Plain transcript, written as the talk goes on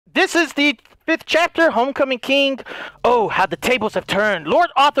This is the 5th chapter, Homecoming King. Oh, how the tables have turned. Lord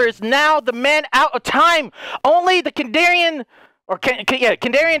Arthur is now the man out of time. Only the Kandarian, or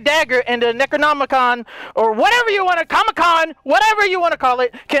Kandarian dagger and the Necronomicon, or whatever you want to, Comic-Con, whatever you want to call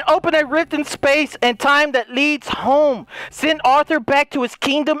it, can open a rift in space and time that leads home. Send Arthur back to his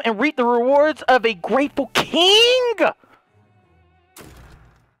kingdom and reap the rewards of a grateful king.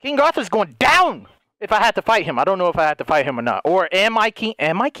 King Arthur's going down. If I had to fight him, I don't know if I had to fight him or not. Or am I King?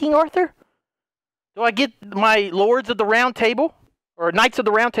 Am I King Arthur? Do I get my Lords of the Round Table or Knights of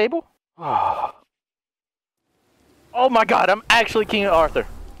the Round Table? Oh, my God! I'm actually King Arthur.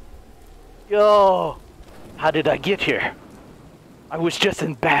 Yo, how did I get here? I was just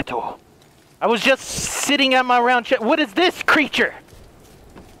in battle. I was just sitting at my round chair. What is this creature?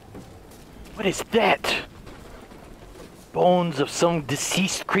 What is that? Bones of some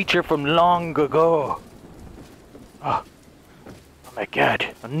deceased creature from long ago. Oh my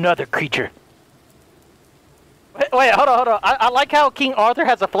God, another creature. Wait, hold on. I like how King Arthur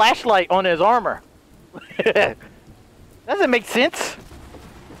has a flashlight on his armor. Doesn't make sense.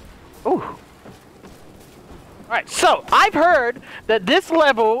 Ooh. Alright, so I've heard that this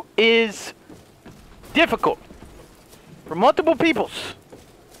level is difficult for multiple peoples.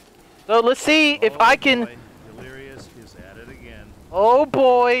 So let's see if I can... Oh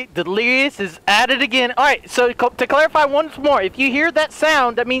boy, Delirious is at it again. Alright, so to clarify once more, if you hear that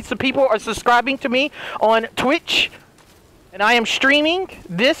sound, that means the people are subscribing to me on Twitch. And I am streaming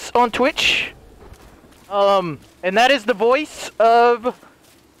this on Twitch. And that is the voice of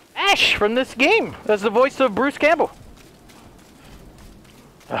Ash from this game. That's the voice of Bruce Campbell.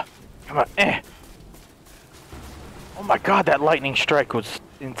 Come on. Oh my God, that lightning strike was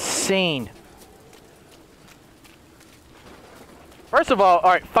insane. First of all,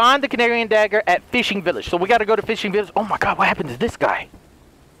 alright, find the Kandarian dagger at Fishing Village. So we gotta go to Fishing Village. Oh my God, what happened to this guy?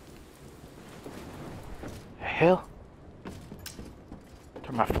 The hell?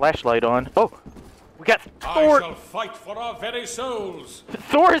 Turn my flashlight on. Oh, we got Thor. I shall fight for our very souls.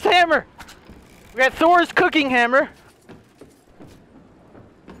 Thor's hammer. We got Thor's cooking hammer.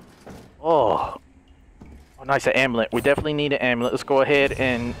 Oh, nice, an amulet. We definitely need an amulet. Let's go ahead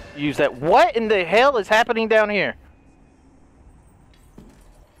and use that. What in the hell is happening down here?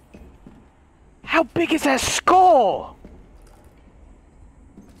 How big is that skull?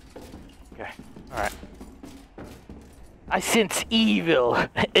 Okay, alright. I sense evil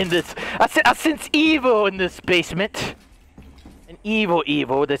in this. I sense evil in this basement. An evil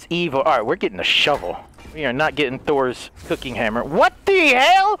that's evil. Alright, we're getting a shovel. We are not getting Thor's cooking hammer. What the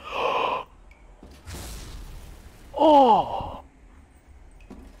hell? Oh.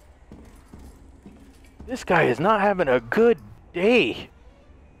 This guy is not having a good day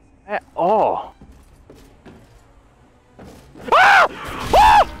at all. Ah!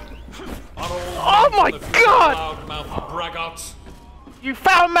 Ah! Oh my God! You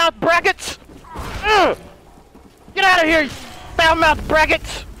foul-mouthed braggarts! Get out of here, you foul-mouthed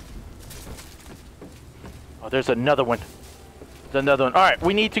braggarts! Oh, there's another one. There's another one. All right,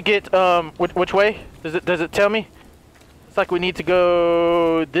 we need to get which way? Does it tell me? It's like we need to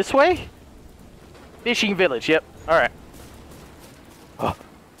go this way. Fishing Village. Yep. All right. Oh.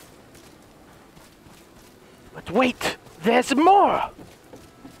 Let's wait. There's more!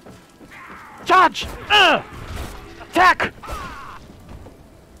 Charge! Attack!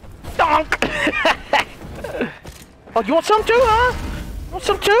 Donk! Oh, you want some too, huh? You want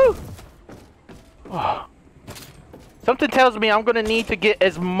some too? Oh. Something tells me I'm gonna need to get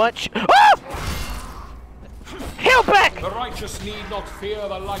as much... Oh! Hail back! The righteous need not fear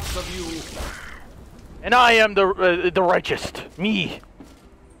the likes of you. And I am the righteous. Me.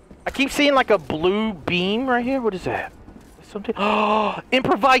 I keep seeing like a blue beam right here. What is that? Something. Oh,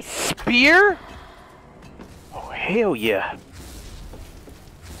 improvised spear? Oh, hell yeah.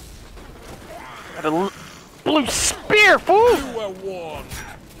 Got a blue spear, fool! You were warned.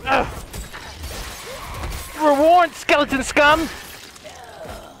 You were warned, skeleton scum!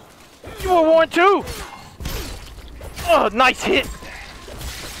 You were warned too! Oh, nice hit!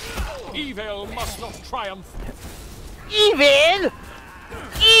 Evil must not triumph. Evil!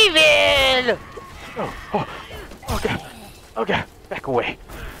 Evil! Oh, okay. Okay, back away.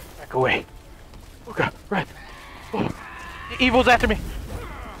 Back away. Okay, right. Oh, the evil's after me.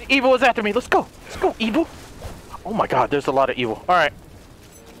 The evil is after me. Let's go. Let's go, evil. Oh my God, there's a lot of evil. All right.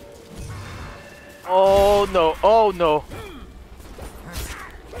 Oh no. Oh no.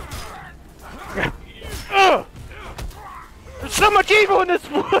 Okay. There's so much evil in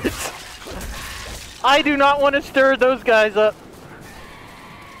this woods. I do not want to stir those guys up.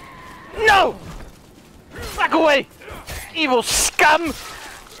 No! Back away! Evil scum!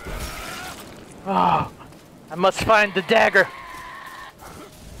 Oh, I must find the dagger.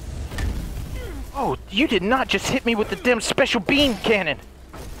 Oh, you did not just hit me with the damn special beam cannon.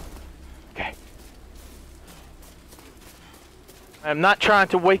 Okay. I'm not trying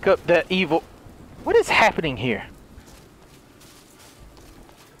to wake up that evil. What is happening here?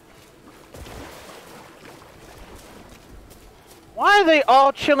 Why are they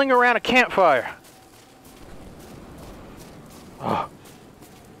all chilling around a campfire? Oh.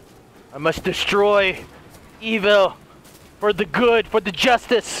 I must destroy evil for the good, for the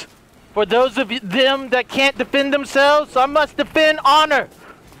justice. For those of them that can't defend themselves, I must defend honor.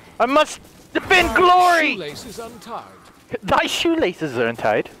 I must defend glory. Shoelaces untied. Thy shoelaces are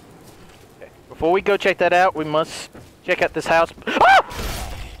untied. Okay. Before we go check that out, we must check out this house. Ah!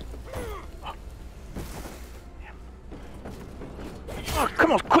 Oh,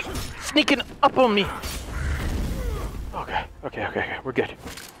 come on, quit sneaking up on me. Okay, we're good.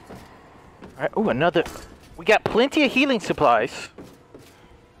 Alright, ooh, another. We got plenty of healing supplies.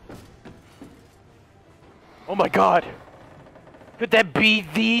 Oh my god. Could that be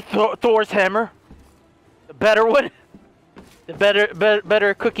the Thor's hammer? The better one? The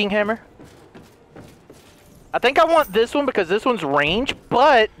better cooking hammer? I think I want this one because this one's range,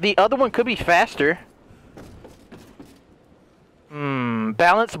 but the other one could be faster.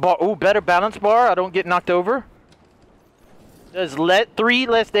 Balance bar. Ooh, better balance bar. I don't get knocked over. Does 3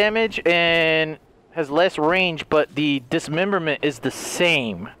 less damage and has less range, but the dismemberment is the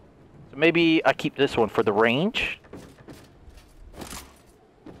same. So maybe I keep this one for the range.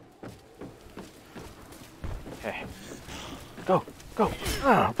 Okay. Go.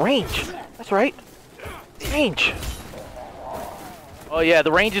 Ah, range. That's right. Range. Oh yeah,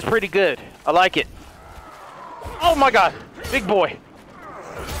 the range is pretty good. I like it. Oh my god. Big boy.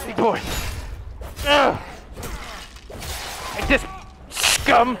 Big boy. Ugh. Like this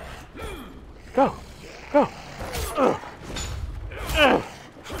scum. Go.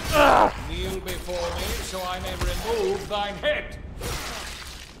 Kneel before me, so I may remove thine head.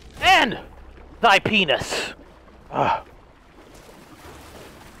 And thy penis.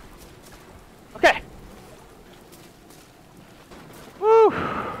 Okay. Woo.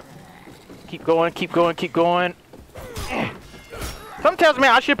 Keep going. Something tells me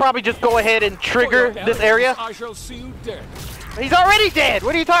I should probably just go ahead and trigger this area. I shall see you dead. He's already dead.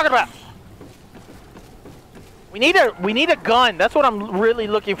 What are you talking about? We need a gun. That's what I'm really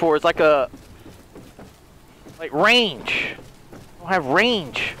looking for. It's like range. I don't have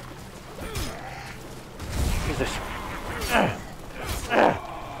range. What is this?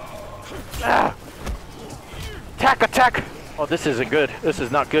 Attack! Oh, this isn't good. This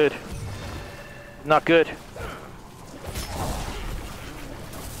is not good. Not good.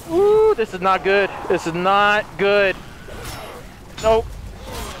 Ooh, this is not good. This is not good. Nope.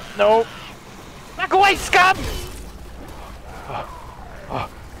 Back away, scum!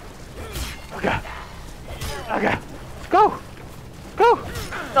 Okay. Go!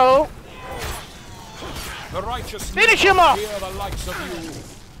 No! The righteous Finish him off! fear the likes of you.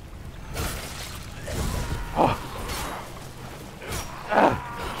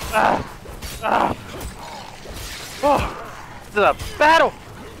 This is a battle!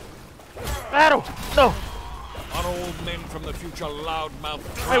 No! On old men from the future, loudmouth.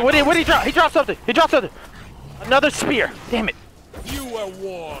 Hey, what did he drop? He dropped something! Another spear! Damn it! You were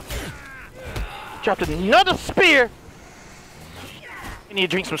warned. Dropped another spear! I need to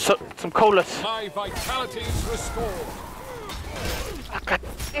drink some colas. My vitality is restored. Oh, God.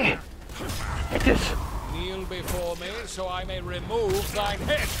 Take this. Kneel before me, so I may remove thine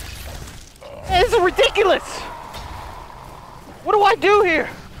head. This is ridiculous! What do I do here?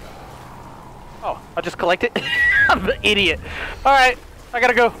 Oh, I'll just collect it? I'm an idiot. Alright, I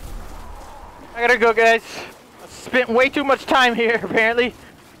gotta go, guys. I spent way too much time here, apparently.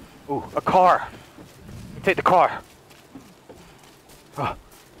 Ooh, a car. Let me take the car. Oh.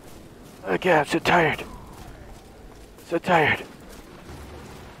 Okay, I'm so tired.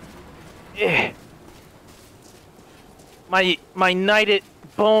 Yeah. My knighted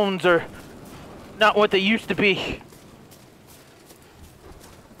bones are not what they used to be.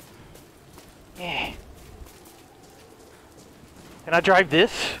 Yeah. Can I drive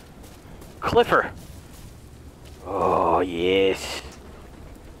this? Clipper. Oh, yes.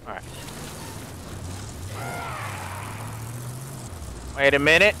 Alright. Wait a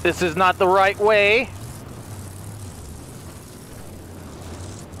minute. This is not the right way.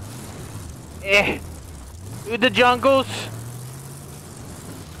 Through the jungles.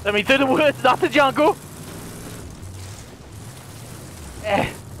 I mean, through the woods, not the jungle.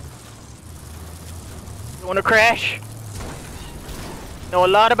 You wanna crash? Know a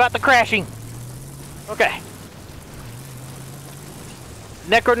lot about the crashing. Okay.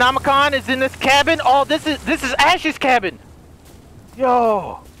 Necronomicon is in this cabin. Oh, this is Ash's cabin.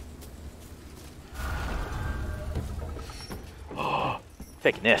 Yo. Oh,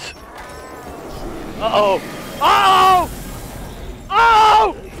 taking this. Uh-oh. Oh!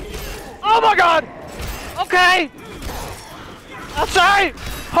 Oh! Oh my god! Okay! I'm sorry!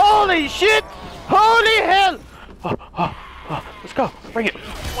 Holy shit! Holy hell! Let's go. Bring it.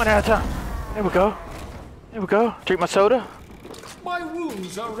 One at a time. There we go. There we go. Drink my soda. My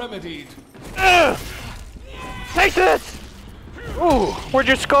wounds are remedied. Take this! Ooh, where'd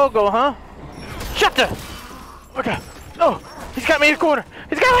your skull go, huh? Shut the... Okay. Oh, he's got me in the corner.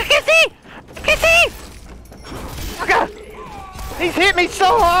 He's got me. I can't see! I can't see! Okay. He's hit me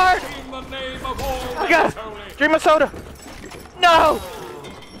so hard! In the name of all Okay. Drink my soda. No!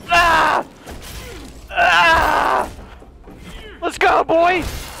 Ah! Ah! Let's go, boy!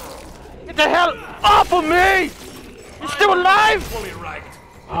 Get the hell off of me! You're still alive? fully ragged.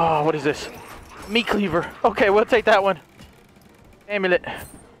 Oh, what is this? Meat cleaver. Okay, we'll take that one. Amulet.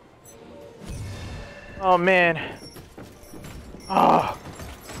 Oh, man. Oh.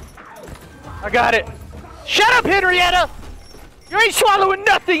 I got it. Shut up, Henrietta! You ain't swallowing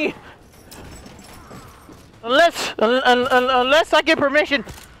nothing! Unless I get permission.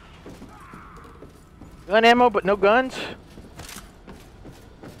 Gun ammo, but no guns?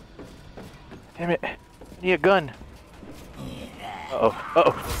 Damn it. I need a gun. Uh-oh.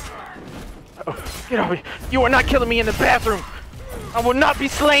 Uh-oh. Uh-oh. Get off me. You are not killing me in the bathroom. I will not be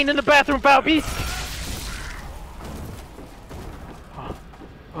slain in the bathroom, foul beast.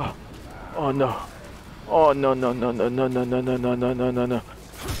 Oh no. Oh no no no no no no no no no no no no no.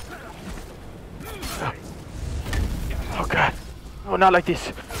 Oh god. Oh, not like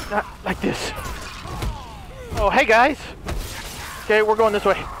this. Not like this. Oh, hey guys. Okay, we're going this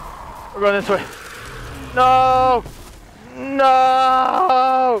way. We're going this way. No!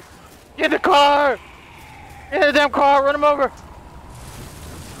 No! Get in the car! Get in the damn car! Run him over!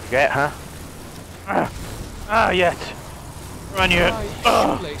 Get, huh? yes. Run you. My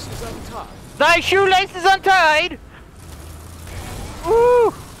shoelace is untied. Thy shoelace is untied!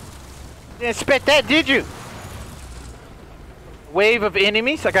 Woo! Didn't expect that, did you? Wave of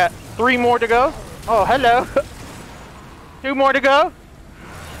enemies. I got 3 more to go. Oh, hello. 2 more to go.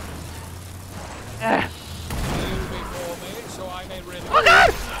 Oh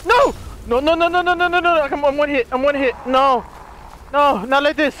god! No! No, no, no, no, no, no, no, no. I'm one hit. I'm one hit. No. No, not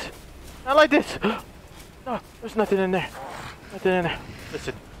like this. Not like this. No, there's nothing in there. Nothing in there.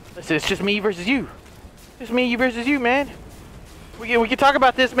 Listen. Listen, it's just me versus you. Just me versus you, man. We can talk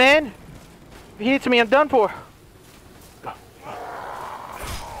about this, man. If he hits me, I'm done for. Go.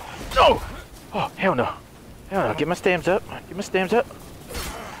 No! Oh, hell no. Hell no. Get my stamps up. Get my stamps up.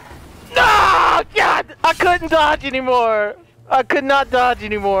 No! God! I couldn't dodge anymore. I could not dodge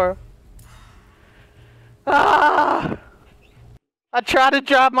anymore. Ah! I tried to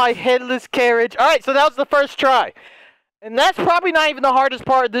drive my headless carriage. Alright, so that was the first try. And that's probably not even the hardest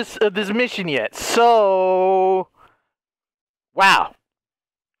part of this mission yet. So... Wow.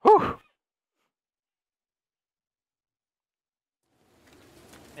 Whew.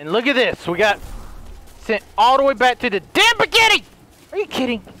 And look at this. We got sent all the way back to the damn beginning! Are you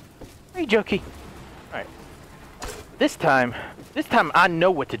kidding? Are you joking? Alright. This time I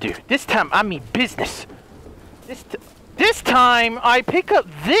know what to do. This time I mean business. This time I pick up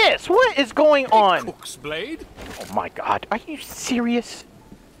this. What is going on? Cook's blade? Oh my god. Are you serious?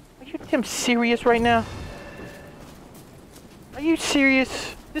 Are you damn serious right now? Are you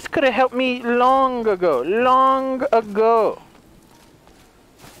serious? This could have helped me long ago. Long ago.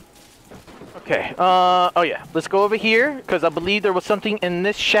 Okay. Oh yeah. Let's go over here because I believe there was something in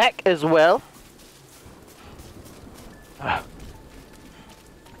this shack as well. I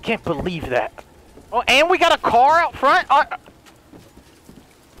can't believe that. Oh, and we got a car out front? Uh-oh.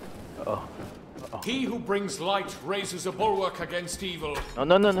 He who brings light raises a bulwark against evil. No,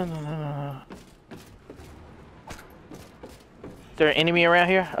 no, no, no, no, no, no. Is there an enemy around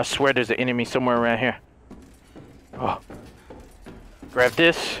here? I swear there's an enemy somewhere around here. Oh. Grab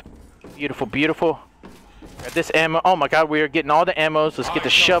this. Beautiful, beautiful. Grab this ammo. Oh my god, we are getting all the ammos. Let's get the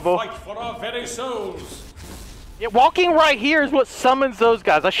shovel. Fight for our very souls. Yeah, walking right here is what summons those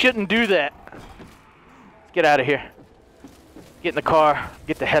guys. I shouldn't do that. Let's get out of here. Get in the car.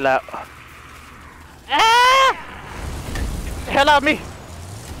 Get the hell out. Ah! Get the hell out of me.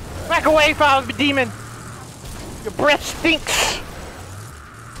 Back away, foul demon. Your breath stinks.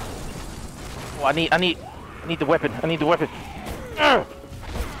 Oh, I need the weapon. I need the weapon. I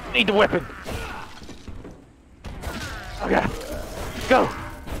need the weapon. Okay. Go.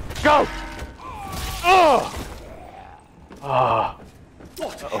 Go. Oh! Oh.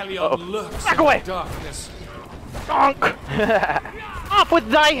 What hellion lurks Back in away. the darkness? Donk! Off with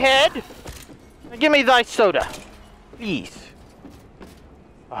thy head! Give me thy soda. Please.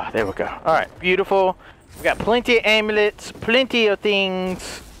 Ah, there we go. Alright, beautiful. We got plenty of amulets, plenty of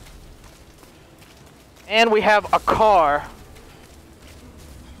things. And we have a car.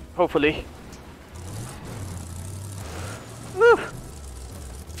 Hopefully. Woo!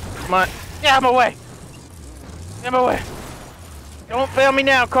 Come on. Get out of my way! Get out of my way! Don't fail me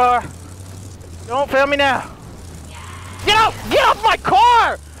now, car! Don't fail me now! Get out! Get off my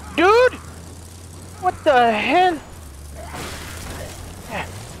car! Dude! What the hell?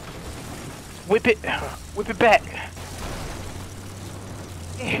 Whip it. Whip it back.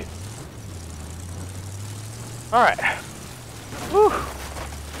 Alright. Whew.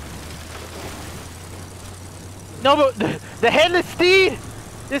 No, but the headless steed!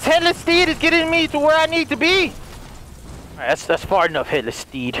 This headless steed is getting me to where I need to be! Alright, that's far enough, headless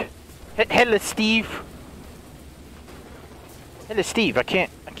steed. Headless Steve. Headless Steve, I can't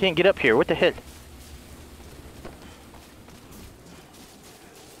get up here. What the hell?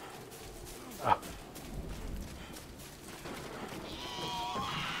 Oh.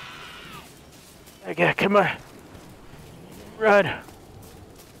 Okay, come on. Run.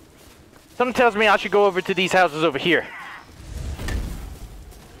 Something tells me I should go over to these houses over here.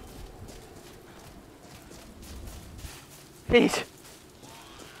 Please.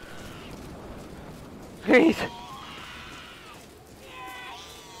 Please.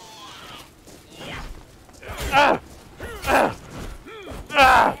 Oh,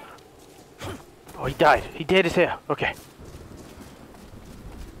 he died. He dead as hell. Okay.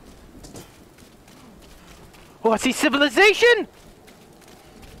 Oh, I see civilization!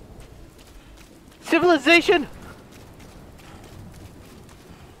 Civilization!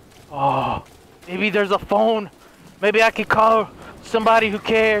 Oh, maybe there's a phone. Maybe I could call somebody who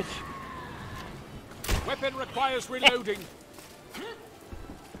cares. Weapon requires reloading.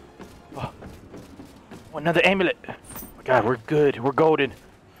 Oh, another amulet. Oh my God, we're good. We're golden.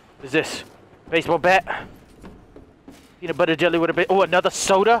 What is this? Baseball bat. Peanut butter jelly with a bit. Oh, another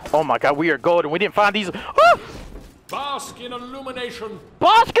soda. Oh my God, we are golden. We didn't find these. Oh! Bask in illumination.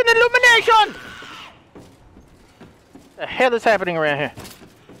 Bask in illumination! What the hell is happening around here?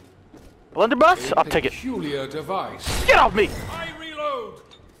 Blunderbuss? I'll take it. Peculiar device. Get off me! I reload.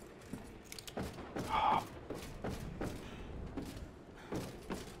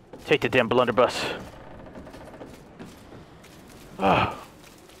 Take the damn blunderbuss. Oh.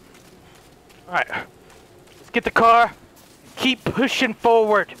 Alright. Let's get the car. Keep pushing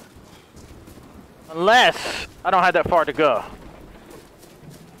forward. Unless I don't have that far to go.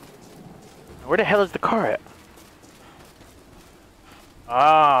 Where the hell is the car at?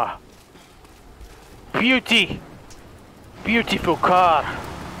 Ah. Beauty. Beautiful car.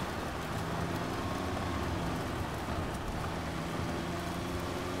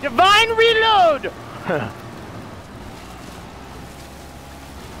 Divine reload!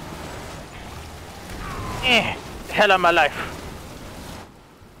 The hell out of my life.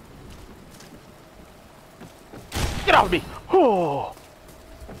 Get off me! Oh!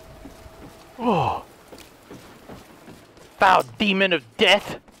 Oh! Foul demon of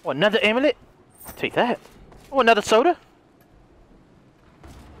death! Oh, another amulet? I'll take that. Oh, another soda?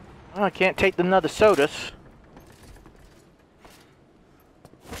 Oh, I can't take another sodas.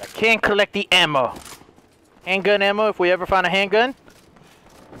 I can collect the ammo. Handgun ammo if we ever find a handgun.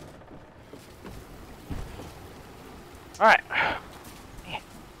 Alright.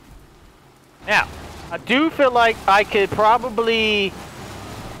 Now, I do feel like I could probably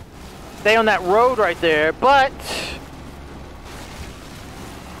stay on that road right there, but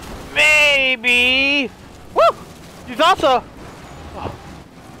maybe. Woo! There's also. Oh,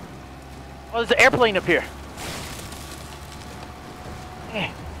 there's an airplane up here.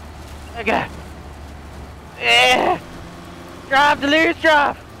 Okay. Drive, Delirious,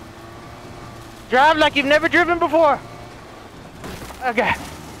 drive. Drive like you've never driven before. Okay.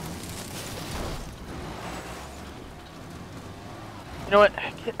 You know what?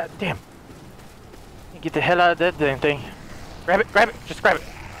 Damn. Get the hell out of that damn thing. Grab it, just grab it.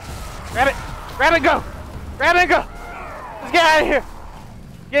 Grab it, and go. Grab it and go. Let's get out of here.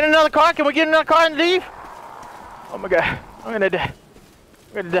 Get another car. Can we get another car and leave? Oh my God. I'm gonna die.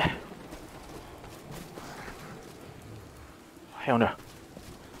 I'm gonna die. Hell no.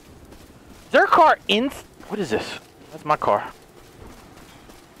 Is there a car in? What is this? That's my car.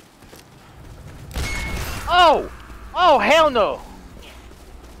 Oh! Oh, hell no!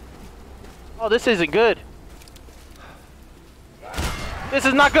 Oh, this isn't good. This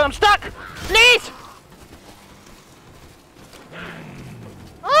is not good. I'm stuck! Please!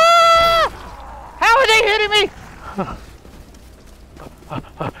 hitting me!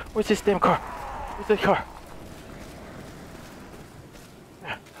 Where's this damn car? Where's the car?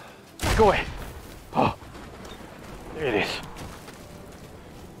 Go away. Oh, there it is.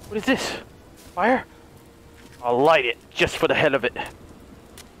 What is this? Fire? I'll light it just for the hell of it.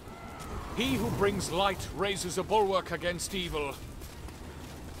 He who brings light raises a bulwark against evil.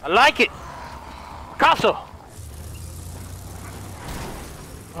 I like it. Picasso.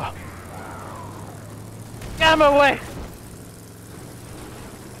 Oh. Get out of my way.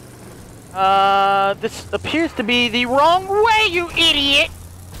 This appears to be the wrong way, you idiot.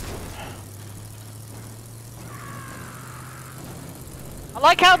 I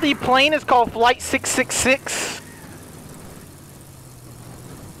like how the plane is called Flight 666.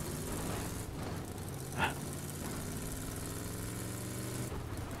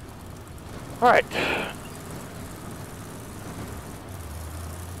 All right.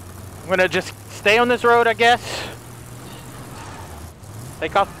 I'm gonna just stay on this road, I guess.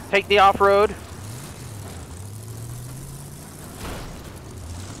 Take the off-road.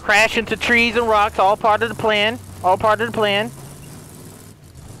 Crash into trees and rocks, all part of the plan. All part of the plan.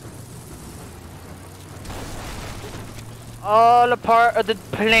 All a part of the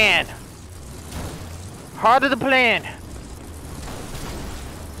plan. Part of the plan.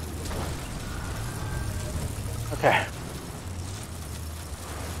 Okay.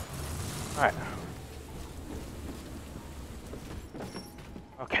 Alright.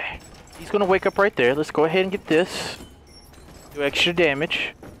 Okay. He's gonna wake up right there. Let's go ahead and get this. Do extra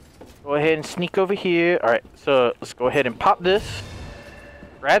damage. Go ahead and sneak over here. Alright, so let's go ahead and pop this.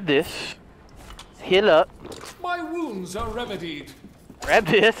 Grab this. Heal up. My wounds are remedied. Grab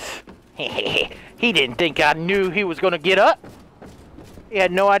this. He didn't think I knew he was gonna get up. He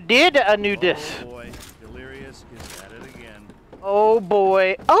had no idea that I knew this. Oh boy, Delirious is at it again. Oh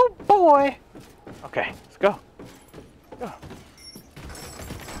boy. Oh boy. Okay, let's go. Go.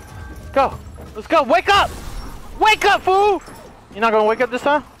 Go. Let's go. Wake up! Wake up, fool! You're not gonna wake up this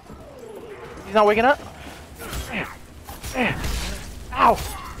time? He's not waking up? Ow!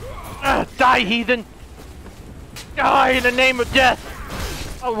 Die, heathen! Die in the name of death!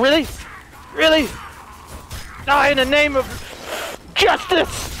 Oh, really? Really? Die in the name of justice!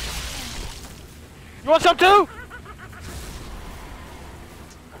 You want some too?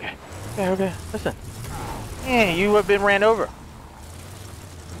 Okay, okay, listen. Hey, you have been ran over.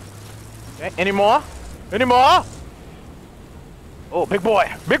 Okay, any more? Any more? Oh, big boy,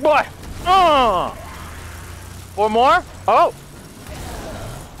 big boy! 4 more? Oh!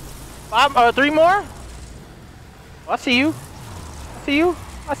 3 more? Oh, I see you. I see you.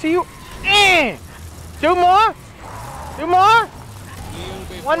 I see you. 2 more? 2 more?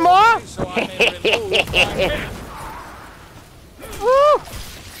 1 more? Woo!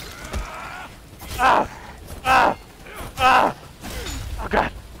 Oh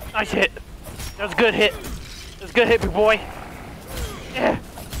god. Nice hit. That was a good hit. That was a good hit, big boy.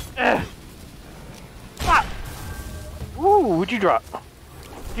 Ooh, what'd you drop?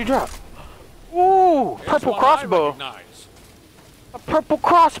 What'd you drop? Ooh, purple crossbow. A purple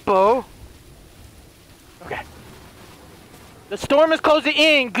crossbow. Okay. The storm is closing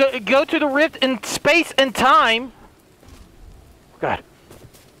in. Go to the rift in space and time. Oh god.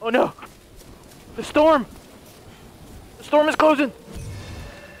 Oh no. The storm. The storm is closing.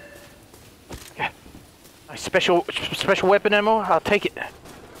 Okay. Nice special weapon ammo. I'll take it.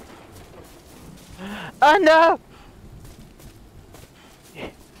 Oh no.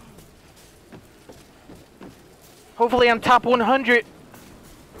 Hopefully I'm top 100 in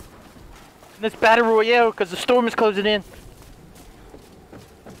this battle royale because the storm is closing in.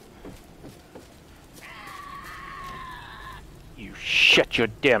 You shut your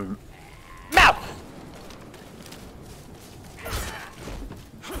damn mouth!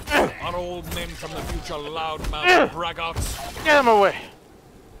 Are old men from the future loud-mouthed braggarts? Get out of my way!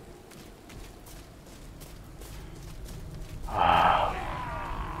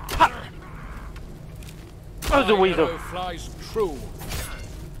 That was a weasel. Flies true.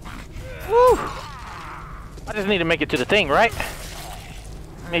 Woo! I just need to make it to the thing, right?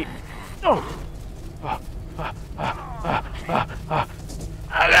 Me. Oh!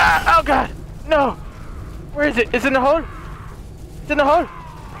 Oh god! No! Where is it? It's in the hole? It's in the hole?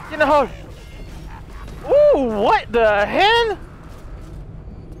 It's in the hole! Ooh! What the hell?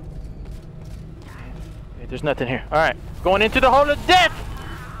 Okay, there's nothing here. Alright. Going into the hole of death!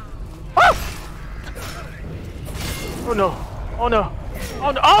 Oh! Oh no! Oh no!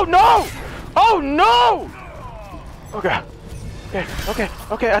 Oh no! Oh no! Oh no! Okay. Okay. Okay.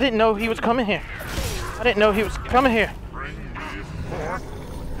 Okay. I didn't know he was coming here. I didn't know he was coming here.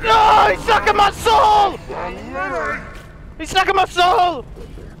 No, he's sucking my soul! He's sucking my soul!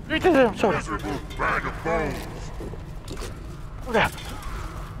 Drink this, I'm sorry. Okay.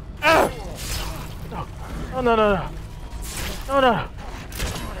 No, no, no, no. No, no.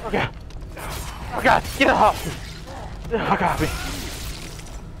 Okay. Oh God, get it off. Get the fuck off me.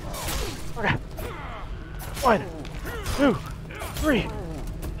 Okay. 1, 2, 3.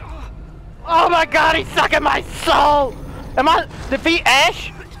 Oh my God, he's sucking my soul! Am I defeat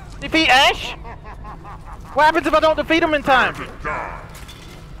Ash? Defeat Ash? What happens if I don't defeat him in time?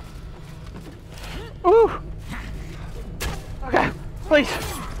 Ooh. Okay, please.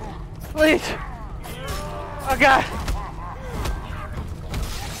 Please. Oh God.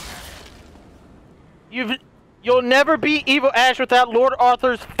 You'll never beat Evil Ash without Lord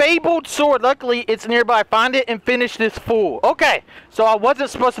Arthur's fabled sword. Luckily, it's nearby. Find it and finish this fool. Okay, so I wasn't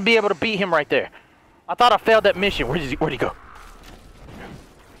supposed to be able to beat him right there. I thought I failed that mission. Where'd he go?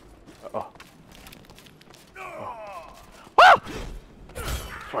 Uh-oh. Oh!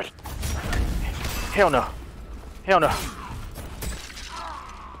 Sorry. Hell no. Hell no.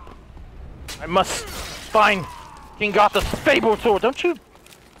 I must find King Gotha's fabled sword. Don't you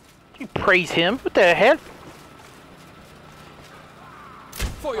praise him? What the hell?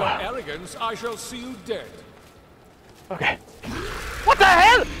 For your arrogance, I shall see you dead. Okay. What the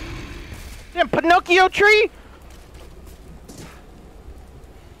hell? Damn Pinocchio tree?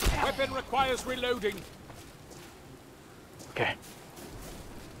 Weapon requires reloading. Okay.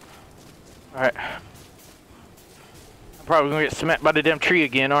 Alright. I'm probably gonna get smacked by the damn tree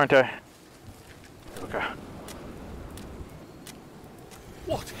again, aren't I? Okay.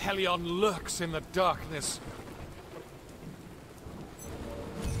 What hellion lurks in the darkness?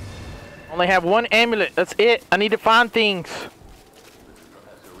 Only have one amulet. That's it. I need to find things.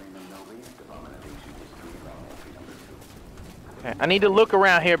 Okay, I need to look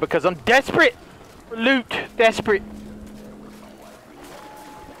around here because I'm desperate for loot. Desperate.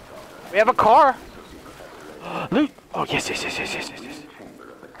 We have a car. Loot. Oh, yes, yes, yes, yes, yes, yes, yes.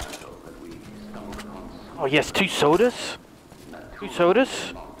 Oh, yes, 2 sodas. 2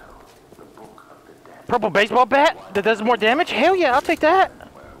 sodas. Purple baseball bat that does more damage? Hell yeah, I'll take that.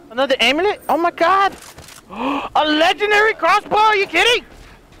 Another amulet? Oh my God. A legendary crossbow? Are you kidding?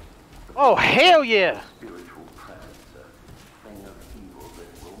 Oh, hell yeah.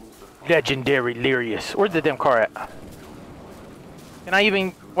 Legendary Delirious. Where's the damn car at? Can I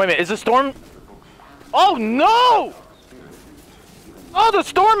even... Wait a minute, is the storm... Oh no! Oh, the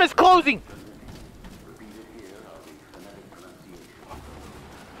storm is closing!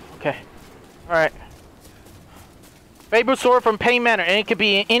 Okay. Alright. Fabled sword from Pain Manor, and it could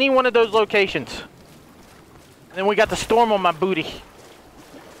be in any one of those locations. And then we got the storm on my booty.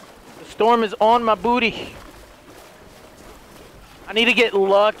 The storm is on my booty. I need to get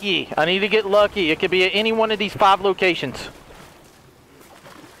lucky. I need to get lucky. It could be at any one of these 5 locations.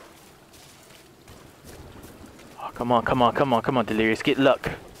 Oh, come on, come on, come on, come on, Delirious. Get luck.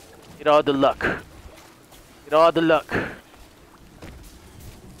 Get all the luck. Get all the luck.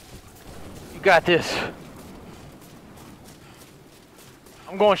 You got this.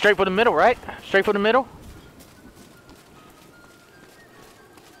 I'm going straight for the middle, right? Straight for the middle?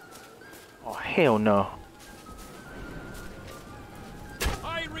 Oh, hell no.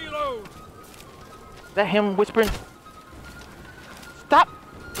 I reload. Is that him whispering? Stop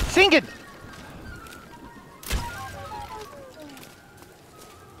singing!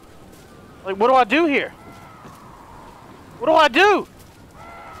 Like, what do I do here? What do I do?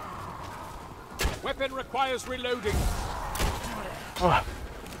 Weapon requires reloading. Oh.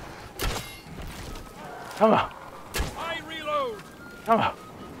 Come on. I reload. Come on.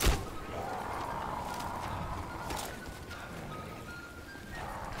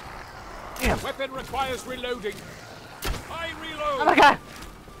 Damn. Weapon requires reloading. I reload. Oh my God.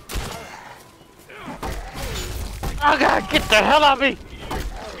 Oh God, get the hell out of me.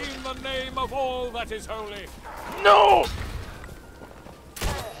 In the name of all that is holy. No.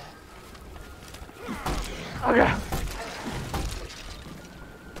 Oh God.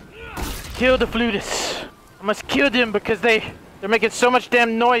 Kill the flutists. I must kill them because they're making so much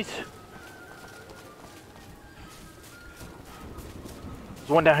damn noise. There's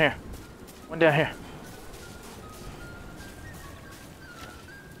one down here. One down here.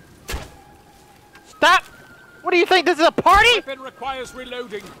 Stop! What do you think? This is a party? Weapon requires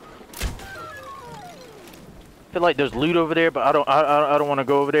reloading. I feel like there's loot over there, but I don't want to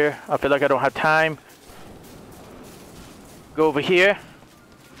go over there. I feel like I don't have time. Go over here.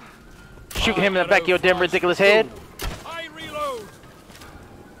 Shoot him in the back of your damn ridiculous head. I reload.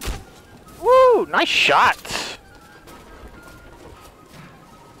 Woo! Nice shot.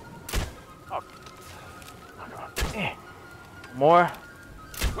 More.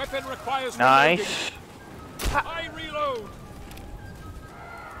 Weapon requires Nice. reloading. I reload.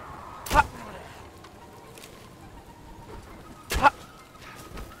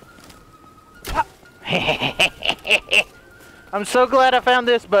 I'm so glad I found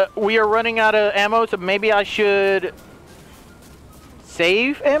this, but we are running out of ammo, so maybe I should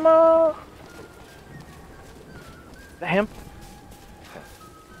save ammo? Is that him?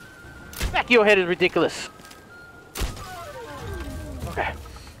 Back your head is ridiculous. Okay.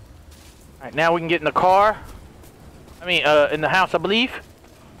 Alright, now we can get in the car. I mean, in the house, I believe.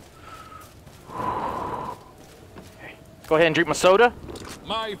 Okay. Go ahead and drink my soda.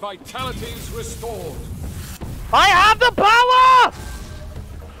 My vitality is restored. I have the power!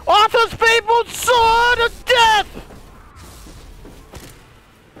 Arthur's fabled sword of death!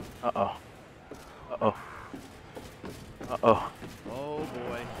 Uh-oh. Uh-oh. Uh-oh. Oh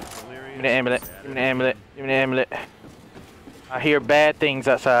boy. Delirious. Give me the amulet. Give me the amulet. Give me the amulet. I hear bad things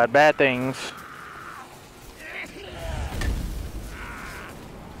outside. Bad things.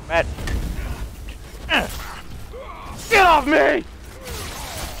 Bad. Get off me!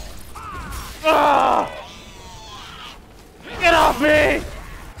 Ah! Get off me!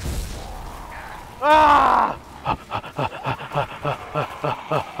 Ah!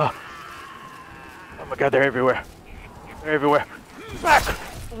 Oh my god, they're everywhere. They're everywhere. Back!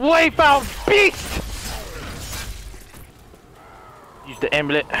 Way foul beast! Use the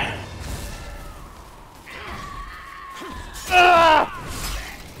amulet. Ah!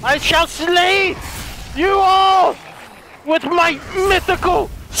 I shall slay you all with my mythical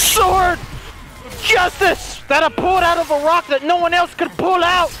sword of justice that I pulled out of a rock that no one else could pull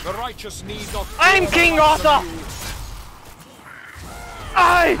out. The righteous need not. I'm King Arthur.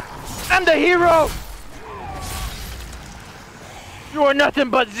 I am the hero. You are nothing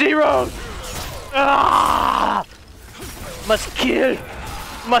but zeros. Ah! Must kill.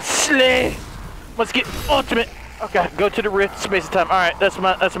 Must slay. Must get ultimate. Okay, go to the rift, space and time. All right, that's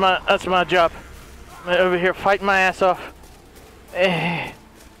my job. I'm over here fighting my ass off. It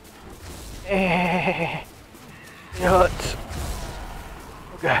hurts.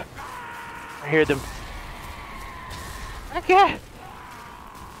 Okay, I hear them. Okay.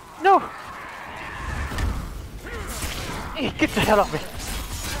 No. Hey, get the hell off me.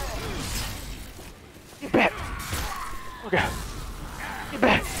 Get back. Okay. Get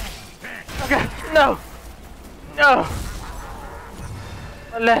back. Okay. No. No.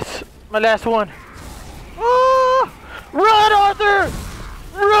 My last one. Ah! Run, Arthur!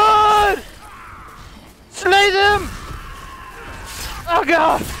 Run! Slay them! Oh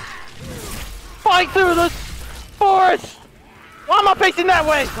god! Fight through the forest! Why am I facing that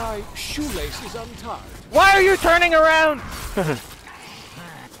way? My shoelace is untied. Why are you turning around?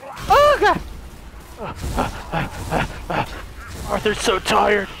 Oh god! Arthur's so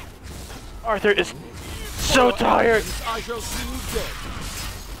tired. Arthur is so tired. I shall see you dead.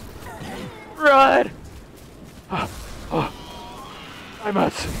 Run! I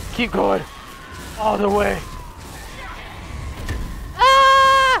must keep going all the way.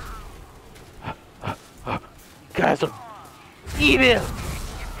 Ah! You guys are evil.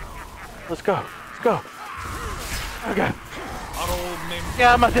 Let's go. Let's go. Okay. Are all men Get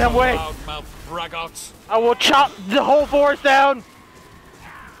out of my damn way. loudmouth braggarts? I will chop the whole forest down.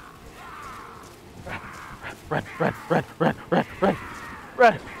 Run, run, run, run, run, run,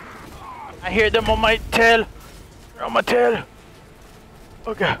 run. I hear them on my tail. They're on my tail.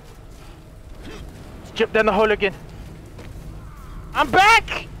 Okay. Let's jump down the hole again. I'm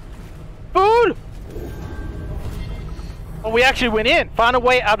back! Fool! Oh, we actually went in. Found a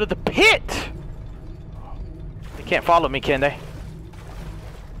way out of the pit. They can't follow me, can they?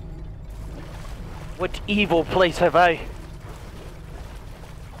 What evil place have I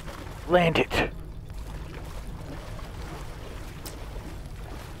landed?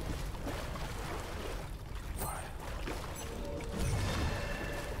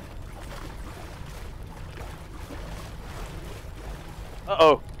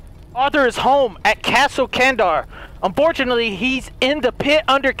 Uh-oh. Arthur is home at Castle Kandar. Unfortunately, he's in the pit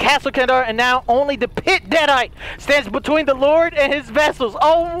under Castle Kandar, and now only the pit deadite stands between the Lord and his vessels.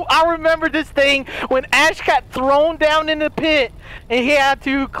 Oh, I remember this thing when Ash got thrown down in the pit, and he had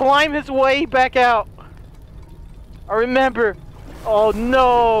to climb his way back out. I remember. Oh,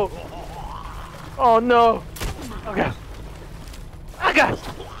 no. Oh, no. Okay. Okay.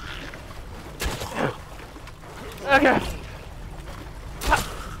 Okay.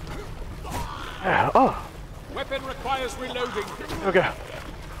 Oh. Weapon requires reloading. Okay.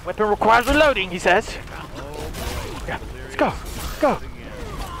 Weapon requires reloading, he says. Okay. Let's go. Let's go.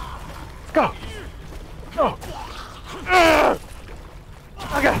 Let's go. Go.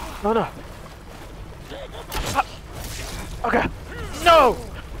 Okay. No, no. Okay. No!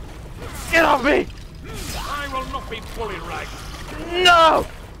 Get off me! I will not be bully ragged. No!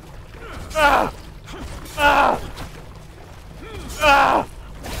 Ah! Ah! Ah!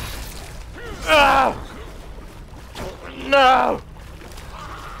 Ah! No!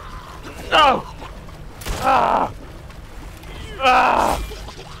 No! Ah! Ah!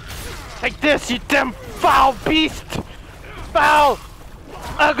 Take this, you damn foul beast! Foul!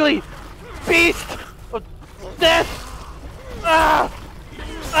 Ugly beast of death! Ah!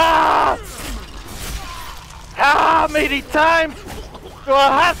 Ah! How many times do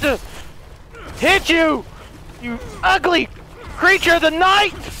I have to hit you? You ugly creature of the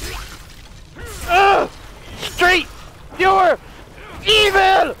night! Straight, pure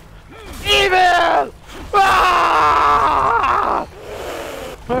evil! Evil! Ah!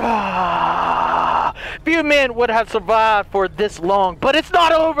 Ah! Few men would have survived for this long, but it's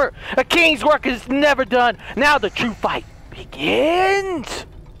not over. A king's work is never done. Now the true fight begins.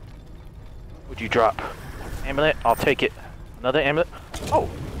 Would you drop? Amulet? I'll take it. Another amulet? Oh!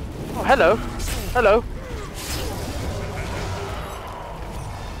 Oh, hello. Hello.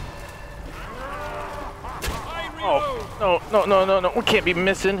 Oh, no. We can't be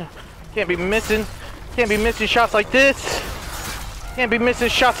missing. Can't be missing. Can't be missing shots like this. Can't be missing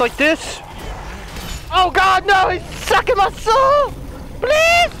shots like this. Oh God, no! He's sucking my soul!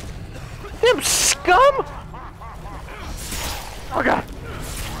 Please! Them scum! Oh God.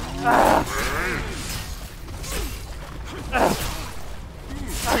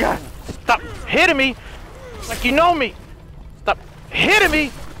 Oh God. Stop hitting me like you know me. Stop hitting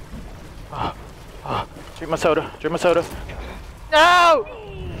me. Drink my soda. Drink my soda. No!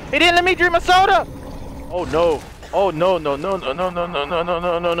 He didn't let me drink my soda! Oh no. Oh no. I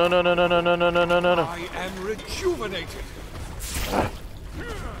am rejuvenated.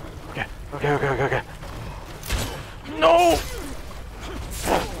 Okay. No!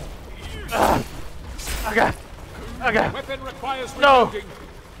 Okay. Weapon requires No!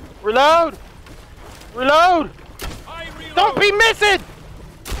 reloading. Reload! I reload. Don't be missing!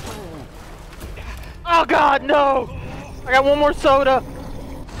 Oh God, no! I got one more soda.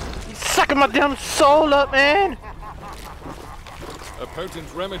 He's sucking my damn soul up, man. A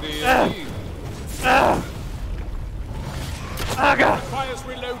potent remedy indeed. Okay. Requires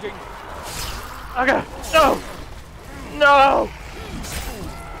reloading. Okay. No!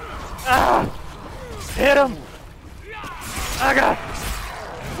 Hit him! Okay.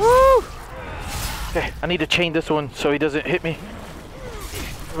 Woo! Okay, I need to chain this one so he doesn't hit me.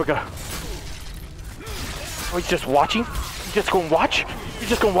 Here we go. Oh, he's just watching? You just gonna watch? You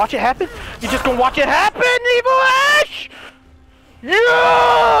just gonna watch it happen? You just gonna watch it happen, Evil Ash?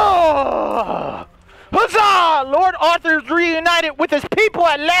 Yeah! Huzzah! Lord Arthur is reunited with his people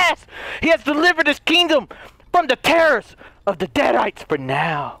at last. He has delivered his kingdom from the terrors of the Deadites for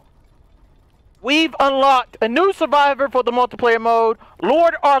now. We've unlocked a new survivor for the multiplayer mode,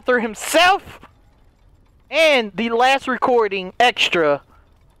 Lord Arthur himself, and the last recording extra,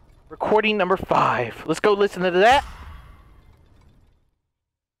 recording number 5. Let's go listen to that.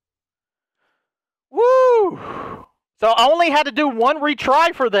 Woo! So I only had to do one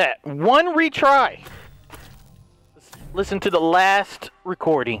retry for that. One retry. Let's listen to the last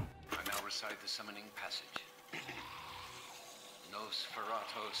recording. I now recite the summoning passage. Nos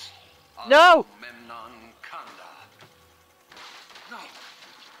Feratos. No! Memnon Kanda. No!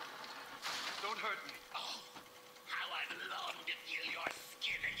 Don't hurt me. Oh, how I'd love to feel your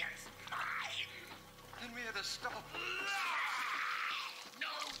skin against mine. Then we had to stop. No.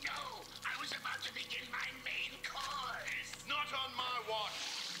 I was about to begin my main course. Not on my watch.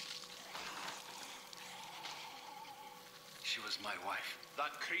 She was my wife.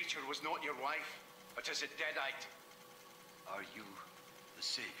 That creature was not your wife, but is a deadite. Are you the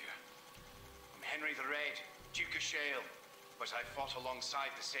savior? I'm Henry the Red, Duke of Shale, but I fought alongside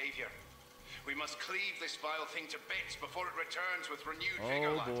the savior. We must cleave this vile thing to bits before it returns with renewed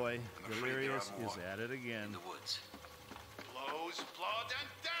vigor. Oh boy, I'm afraid there Delirious are is more at it again. in the woods. Blows, blood, and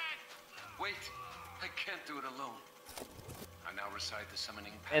death! Wait, I can't do it alone. I now recite the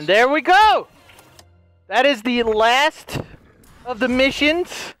summoning passage. And there we go. That is the last of the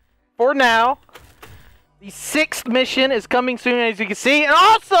missions for now. The 6th mission is coming soon, as you can see. And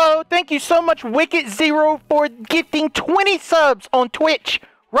also, thank you so much, Wicked Zero, for gifting 20 subs on Twitch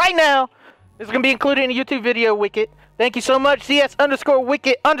right now. This is going to be included in a YouTube video, Wicked. Thank you so much,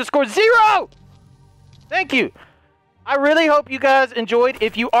 CS_Wicked_0. Thank you. I really hope you guys enjoyed.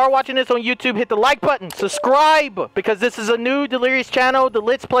 If you are watching this on YouTube, hit the like button, subscribe, because this is a new Delirious channel, the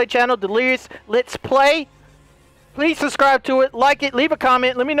Let's Play channel, Delirious Let's Play. Please subscribe to it, like it, leave a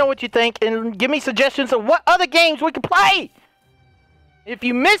comment, let me know what you think, and give me suggestions of what other games we can play. If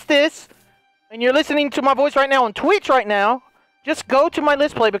you missed this, and you're listening to my voice right now on Twitch right now, just go to my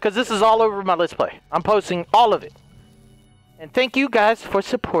Let's Play because this is all over my Let's Play. I'm posting all of it. And thank you guys for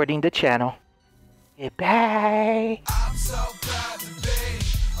supporting the channel. Goodbye. I'm so proud to be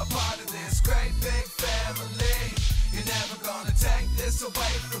a part of this great big family. You're never gonna take this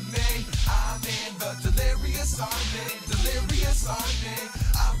away from me. I'm in the Delirious Army, Delirious Army.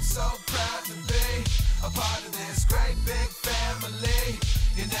 I'm so proud to be a part of